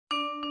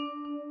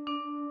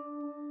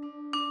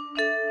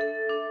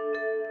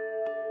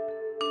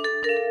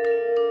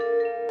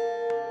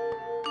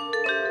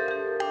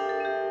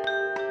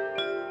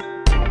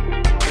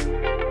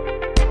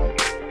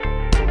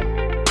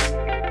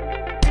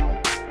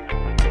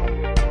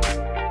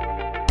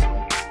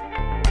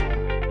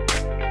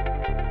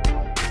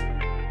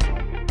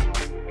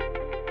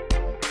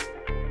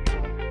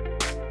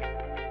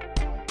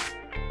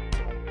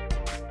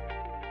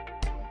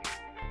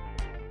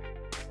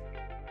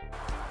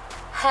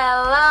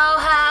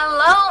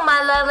Hello,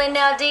 my lovely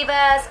nail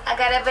divas. I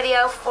got a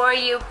video for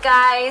you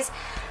guys.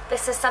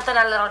 This is something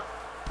a little,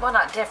 well,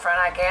 not different,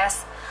 I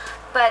guess,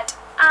 but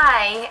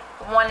I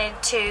wanted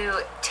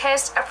to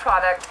test a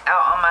product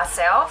out on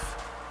myself,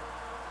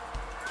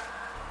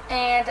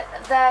 and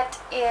that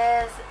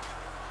is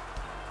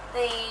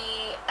the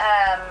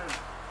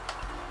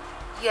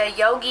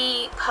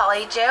Yayoge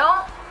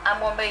Polygel. I'm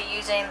going to be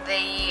using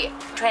the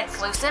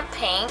translucent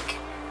pink,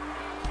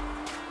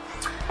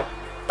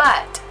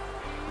 but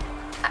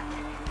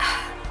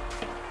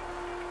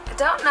I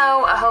don't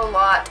know a whole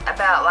lot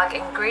about like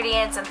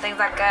ingredients and things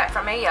like that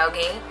from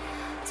Yayoge,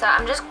 so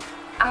I'm going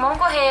to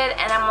go ahead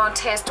and I'm going to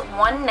test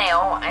one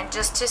nail and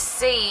just to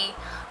see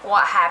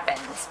what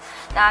happens.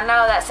 Now I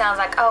know that sounds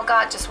like, oh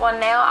god, just one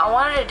nail. I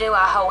wanted to do a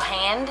whole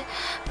hand,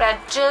 but I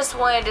just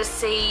wanted to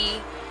see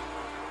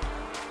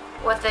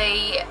what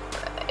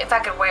if I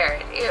could wear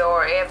it,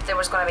 or if there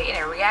was going to be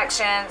any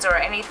reactions or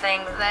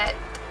anything that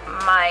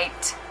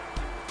might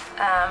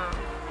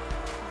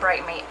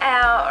break me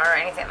out or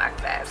anything like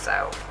that.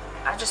 So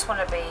I just want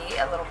to be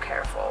a little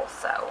careful.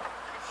 So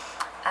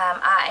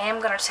I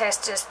am going to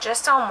test this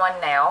just on one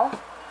nail.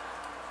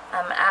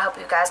 I hope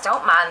you guys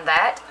don't mind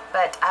that,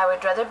 but I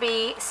would rather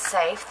be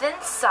safe than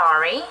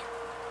sorry.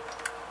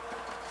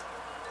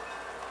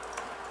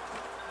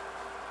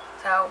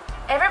 So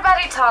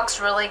everybody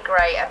talks really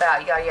great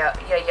about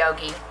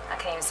Yayoge. I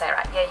can't even say it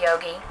right.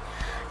 Yayoge.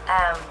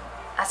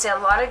 I see a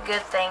lot of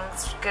good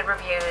things, good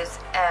reviews,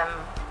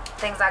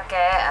 things like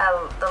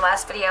that. The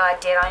last video I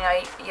did on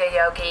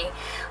Yayoge,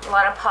 a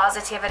lot of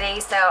positivity.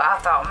 So I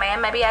thought,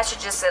 man, maybe I should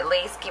just at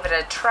least give it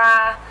a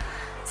try,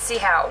 see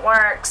how it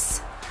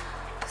works.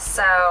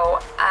 So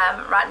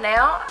right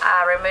now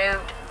I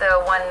removed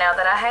the one nail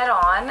that I had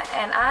on,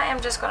 and I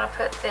am just going to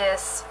put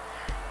this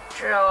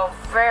drill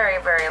very,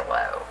 very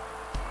low.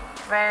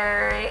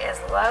 As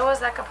low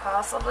as I could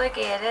possibly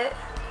get it.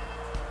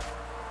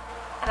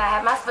 And I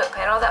have my foot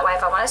pedal, that way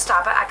if I want to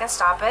stop it, I can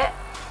stop it.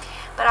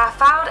 But I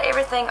filed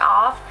everything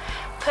off,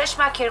 pushed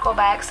my cuticle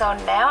back, so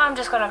now I'm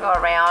just going to go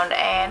around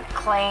and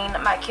clean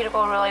my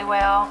cuticle really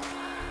well.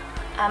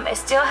 It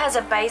still has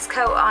a base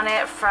coat on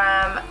it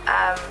from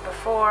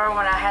before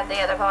when I had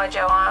the other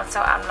polygel on,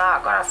 so I'm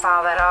not going to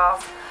file that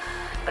off.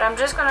 But I'm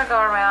just going to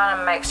go around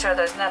and make sure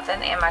there's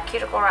nothing in my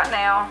cuticle right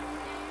now.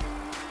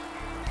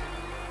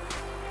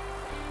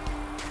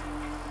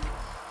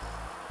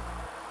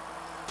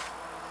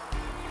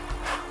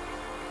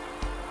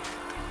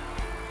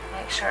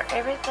 Make sure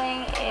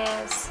everything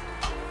is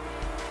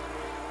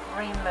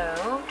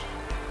removed.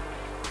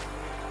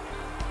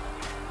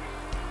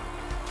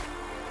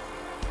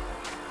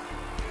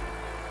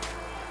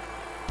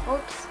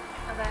 Oops,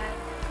 my bad.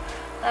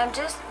 And I'm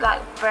just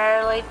like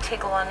barely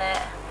tickling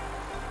it.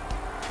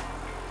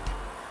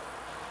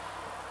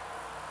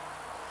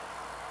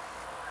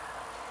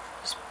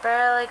 Just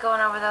barely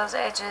going over those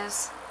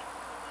edges.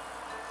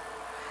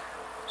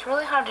 It's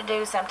really hard to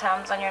do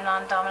sometimes on your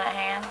non-dominant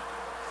hand.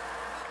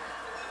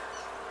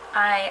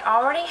 I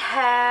already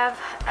have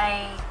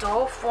a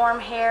dual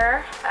form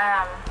here,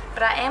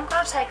 but I am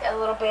going to take a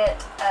little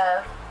bit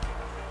of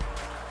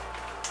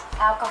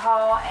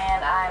alcohol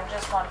and I'm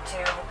just going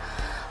to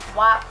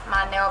wipe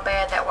my nail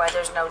bed, that way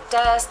there's no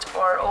dust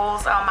or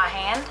oils on my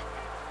hand.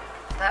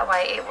 That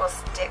way it will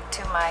stick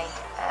to my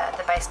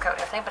the base coat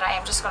and everything, but I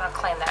am just going to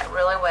clean that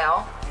really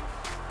well.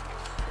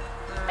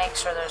 Make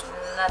sure there's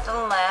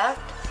nothing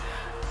left,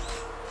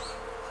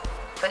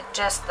 but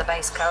just the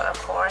base coat, of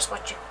course,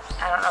 which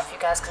I don't know if you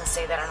guys can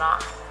see that or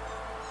not.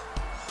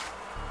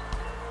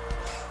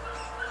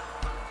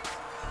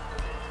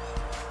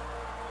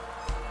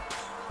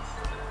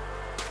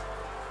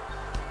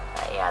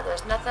 Yeah,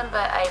 there's nothing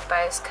but a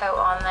base coat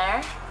on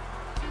there,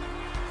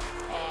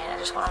 and I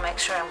just want to make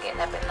sure I'm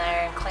getting up in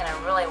there and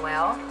cleaning really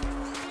well.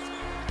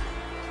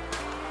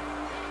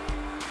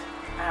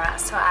 Alright,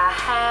 so I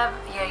have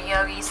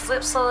Yayoge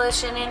slip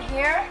solution in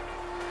here.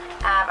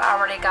 I've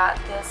already got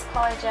this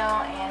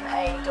polygel in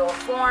a dual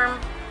form,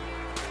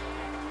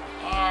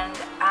 and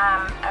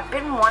I've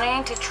been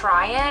wanting to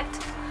try it.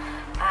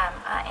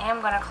 I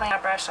am going to clean my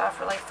brush off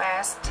really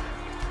fast,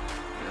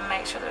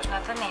 make sure there's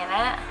nothing in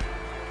it.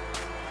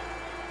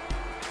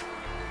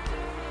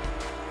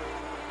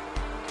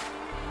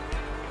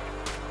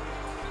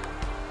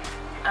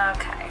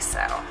 Okay, so,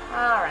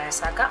 alright,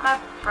 so I've got my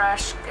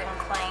brush good and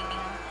clean,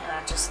 and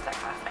I just stuck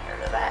my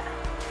finger to that.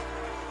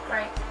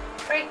 Great.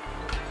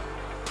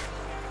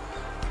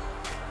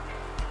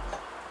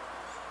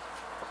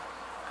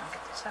 I'll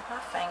get this off my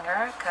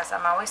finger, because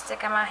I'm always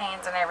sticking my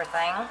hands in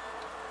everything.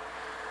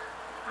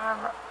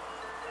 Alright,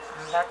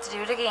 I'm about to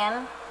do it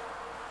again.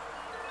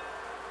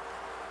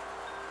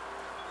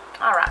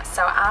 Alright,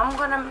 so I'm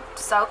going to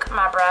soak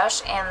my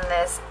brush in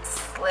this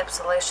slip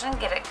solution,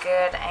 get it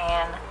good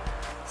and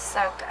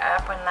soaked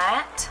up in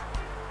that.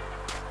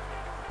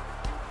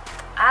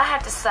 I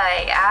have to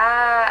say,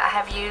 I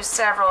have used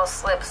several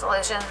slip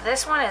solutions.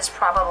 This one is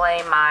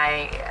probably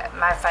my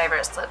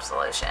favorite slip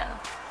solution.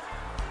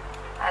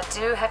 I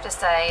do have to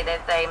say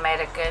that they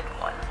made a good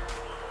one.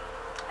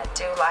 I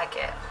do like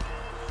it.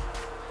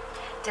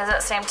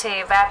 doesn't seem to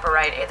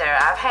evaporate either.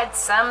 I've had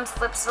some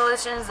slip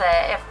solutions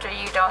that after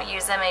you don't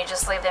use them and you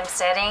just leave them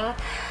setting.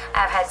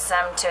 I've had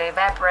some to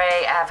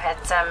evaporate. I've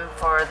had some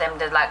for them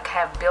to like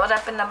have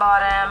buildup in the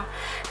bottom.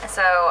 And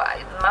so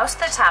most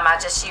of the time I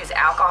just use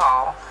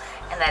alcohol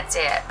and that's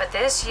it. But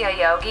this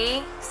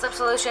Yayoge slip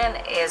solution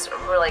is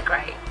really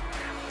great.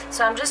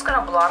 So I'm just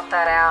gonna block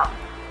that out.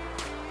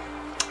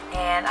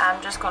 And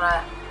I'm just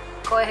gonna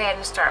go ahead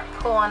and start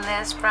pulling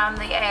this from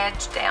the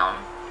edge down.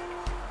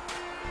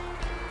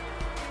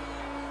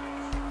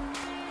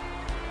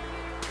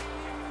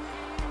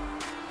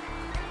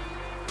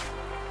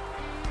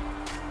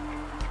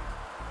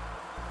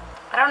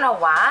 I don't know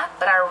why,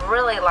 but I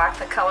really like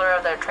the color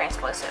of their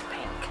translucent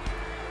pink.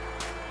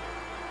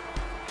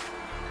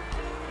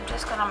 I'm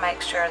just going to make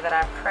sure that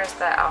I press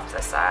that off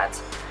the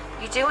sides.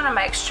 You do want to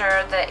make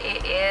sure that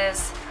it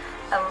is,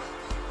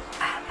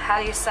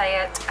 how do you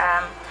say it,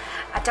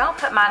 I don't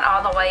put mine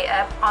all the way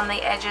up on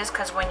the edges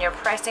because when you're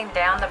pressing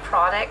down, the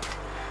product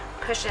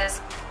pushes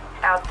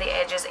out the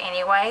edges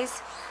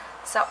anyways.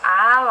 So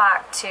I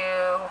like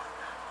to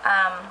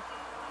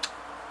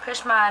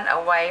push mine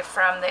away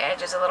from the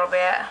edges a little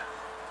bit.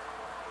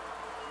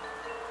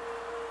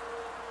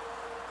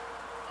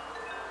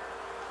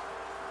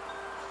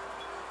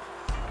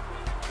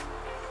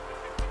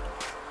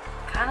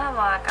 Kind of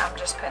like I'm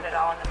just putting it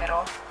all in the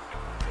middle.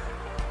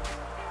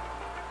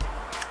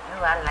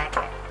 Ooh, I like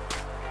it.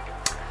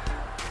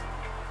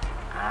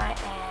 I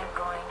am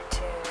going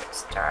to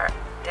start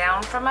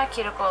down from my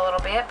cuticle a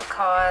little bit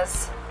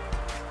because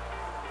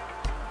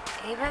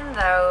even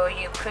though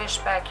you push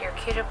back your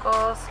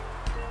cuticles,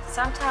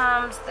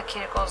 sometimes the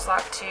cuticles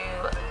like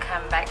to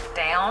come back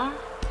down.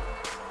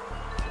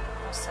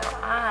 So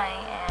I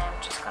am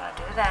just going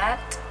to do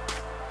that.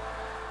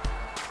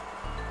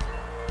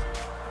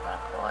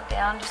 Pull it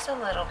down just a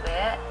little bit,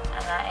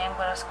 and I am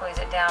going to squeeze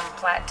it down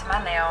flat to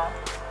my nail.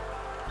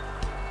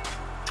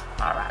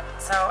 Alright,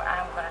 so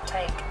I'm going to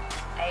take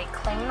a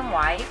clean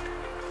wipe.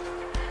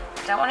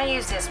 I don't want to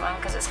use this one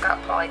because it's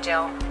got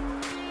polygel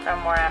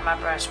from where my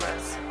brush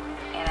was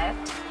in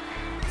it.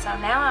 So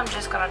now I'm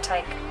just going to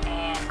take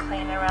and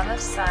clean around the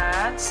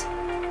sides.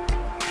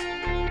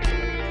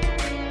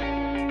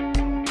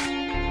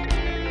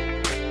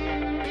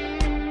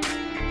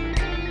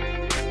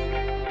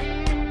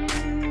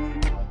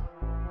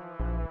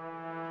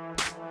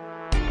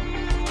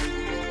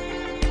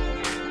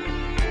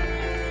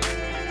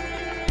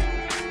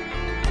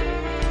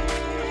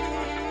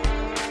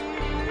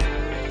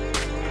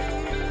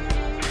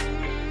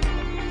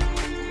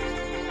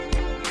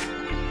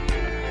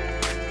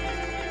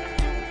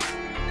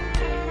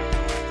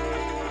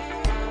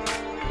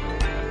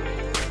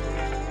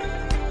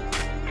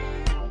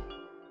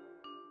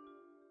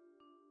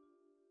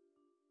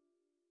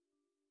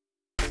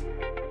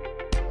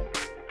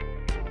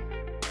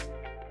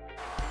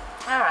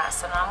 Alright,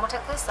 so now I'm going to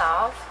take this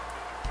off.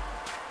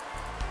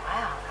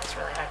 Wow, that's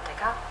really hard to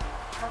take off.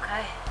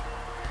 Okay.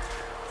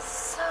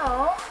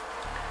 So,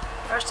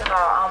 first of all,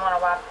 I want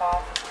to wipe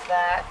off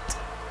that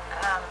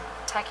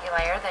tacky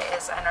layer that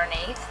is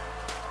underneath.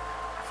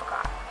 I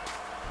forgot.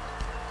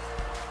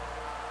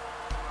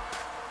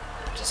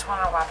 I just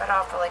want to wipe it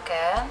off really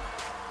good.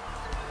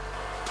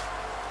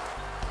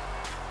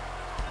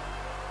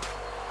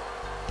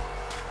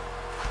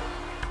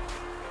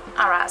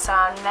 Alright, so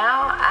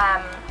now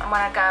I'm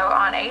going to go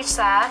on each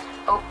side.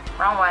 Oh,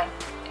 wrong way.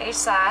 Each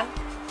side.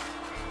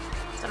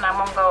 So now I'm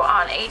going to go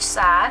on each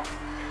side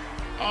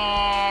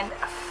and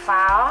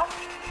file.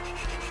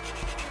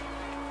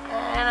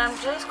 And I'm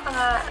just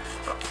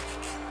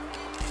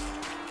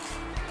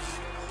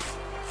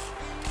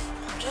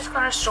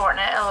going to shorten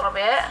it a little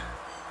bit.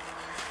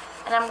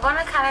 And I'm going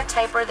to kind of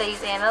taper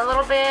these in a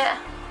little bit.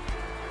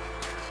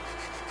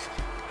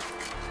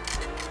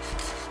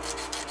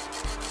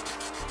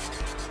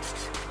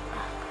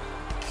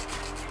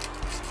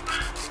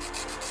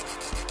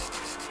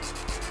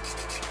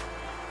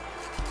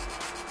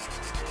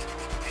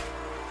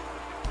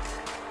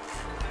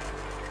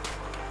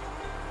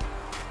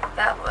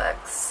 That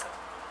looks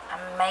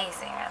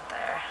amazing right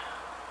there.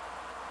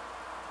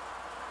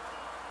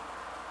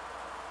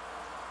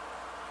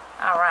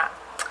 Alright,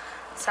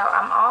 so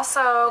I'm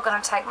also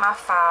going to take my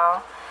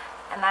file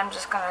and I'm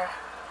just going to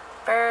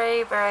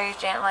very, very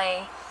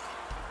gently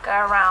go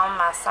around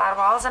my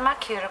sidewalls and my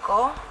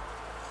cuticle.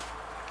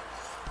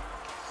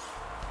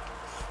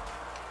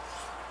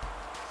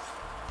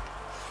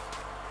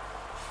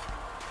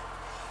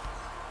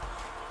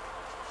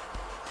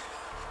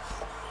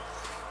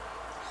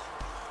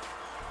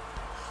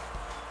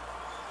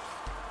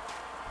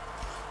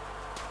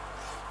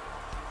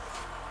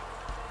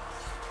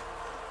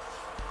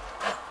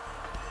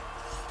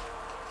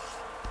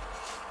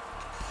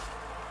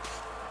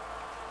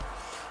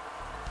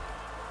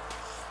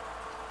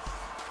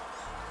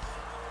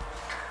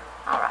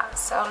 Alright,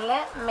 so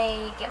let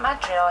me get my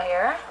drill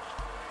here.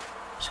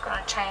 I'm just going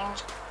to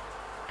change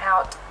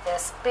out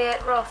this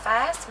bit real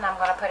fast and I'm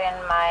going to put in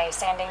my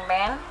sanding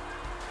band.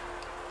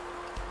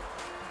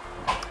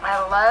 I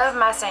love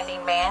my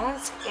sanding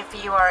bands.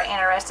 If you are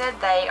interested,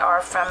 they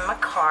are from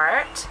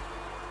Macart.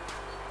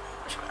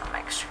 Just want to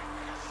make sure.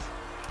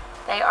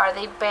 They are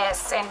the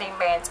best sanding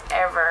bands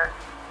ever.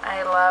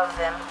 I love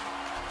them.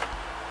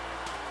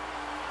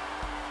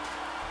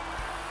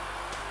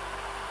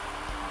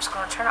 I'm just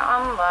going to turn it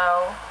on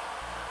low.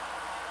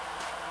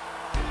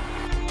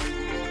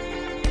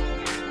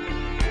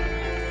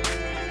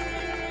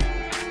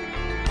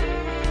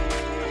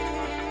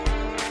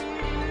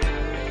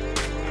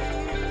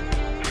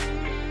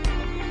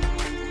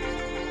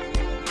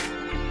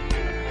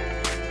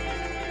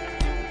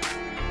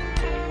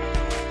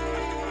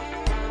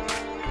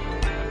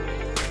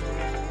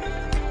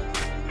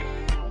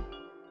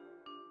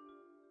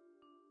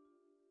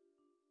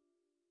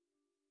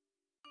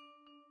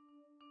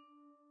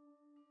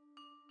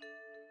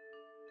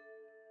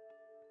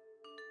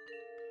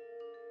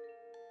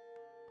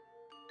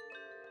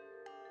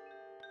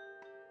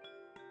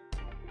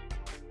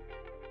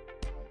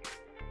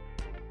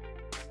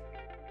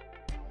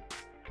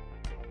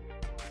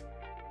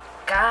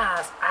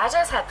 Guys, I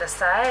just have to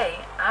say,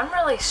 I'm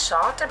really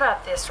shocked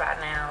about this right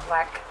now.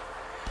 Like,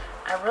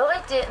 I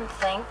really didn't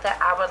think that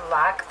I would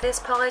like this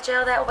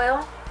polygel that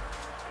well.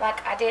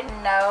 Like, I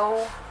didn't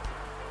know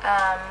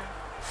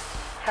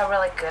how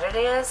really good it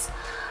is.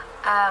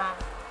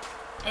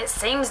 It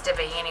seems to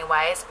be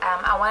anyways.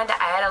 I wanted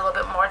to add a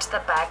little bit more to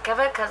the back of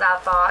it because I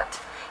thought,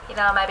 you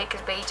know, maybe it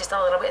could be just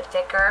a little bit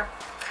thicker.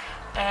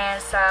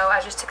 And so I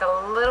just took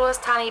a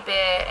littlest tiny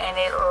bit and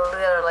it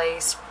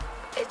literally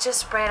it just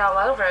spread all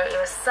over. It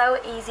was so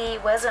easy.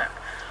 It wasn't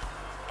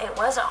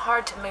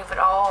hard to move at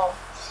all,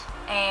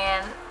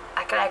 and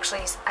I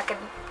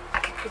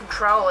could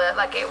control it.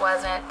 Like, it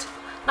wasn't,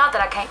 not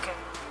that I can't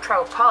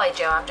control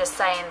polygel, I'm just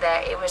saying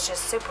that it was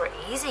just super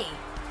easy.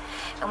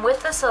 And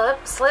with the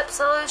slip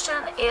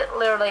solution, it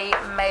literally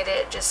made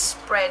it just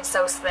spread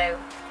so smooth.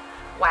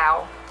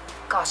 Wow.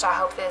 Gosh, I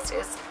hope this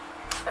is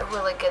a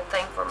really good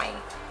thing for me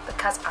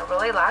because I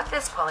really like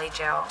this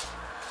polygel.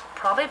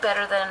 Probably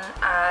better than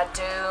I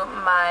do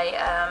my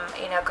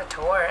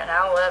Couture, and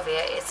I love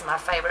it. It's my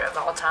favorite of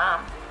all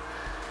time.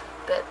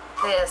 But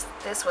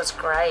this was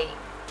great.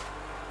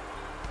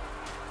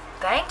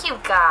 Thank you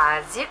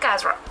guys. You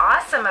guys were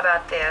awesome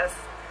about this.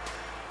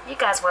 You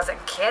guys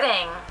wasn't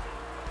kidding.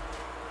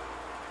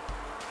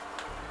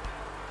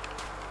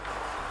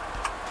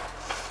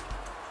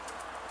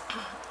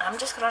 I'm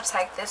just gonna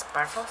take this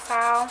buffer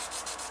file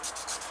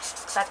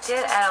because I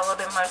did add a little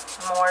bit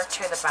more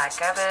to the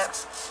back of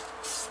it.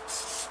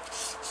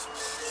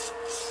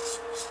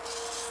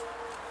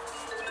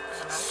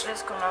 I'm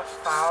just gonna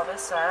file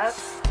this up.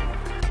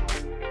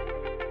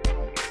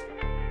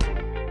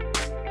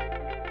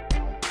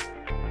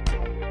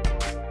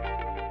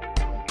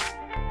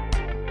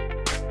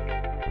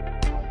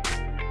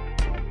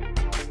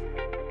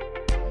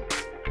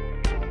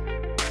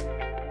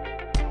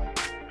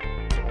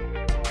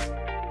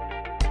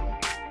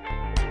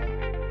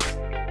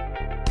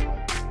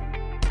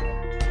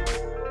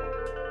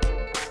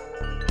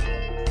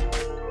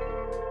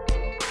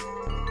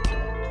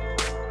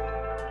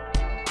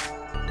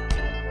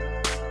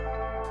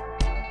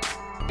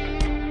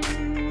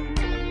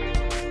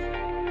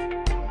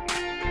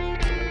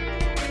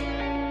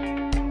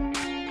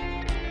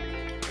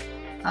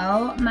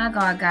 Oh my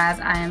god, guys,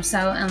 I am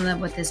so in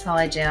love with this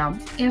polygel.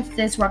 If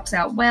this works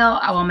out well,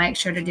 I will make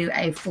sure to do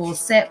a full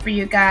set for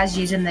you guys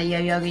using the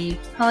Yayoge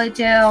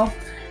polygel.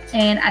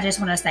 And I just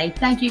want to say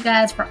thank you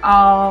guys for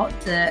all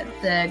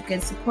the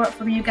good support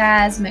from you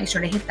guys. Make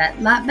sure to hit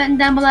that like button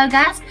down below,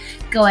 guys.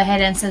 Go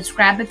ahead and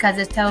subscribe because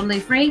it's totally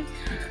free.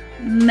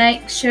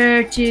 Make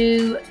sure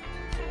to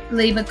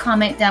leave a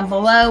comment down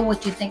below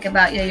what you think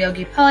about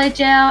Yayoge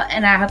polygel.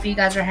 And I hope you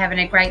guys are having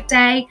a great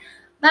day.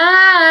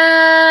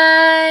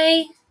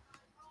 Bye!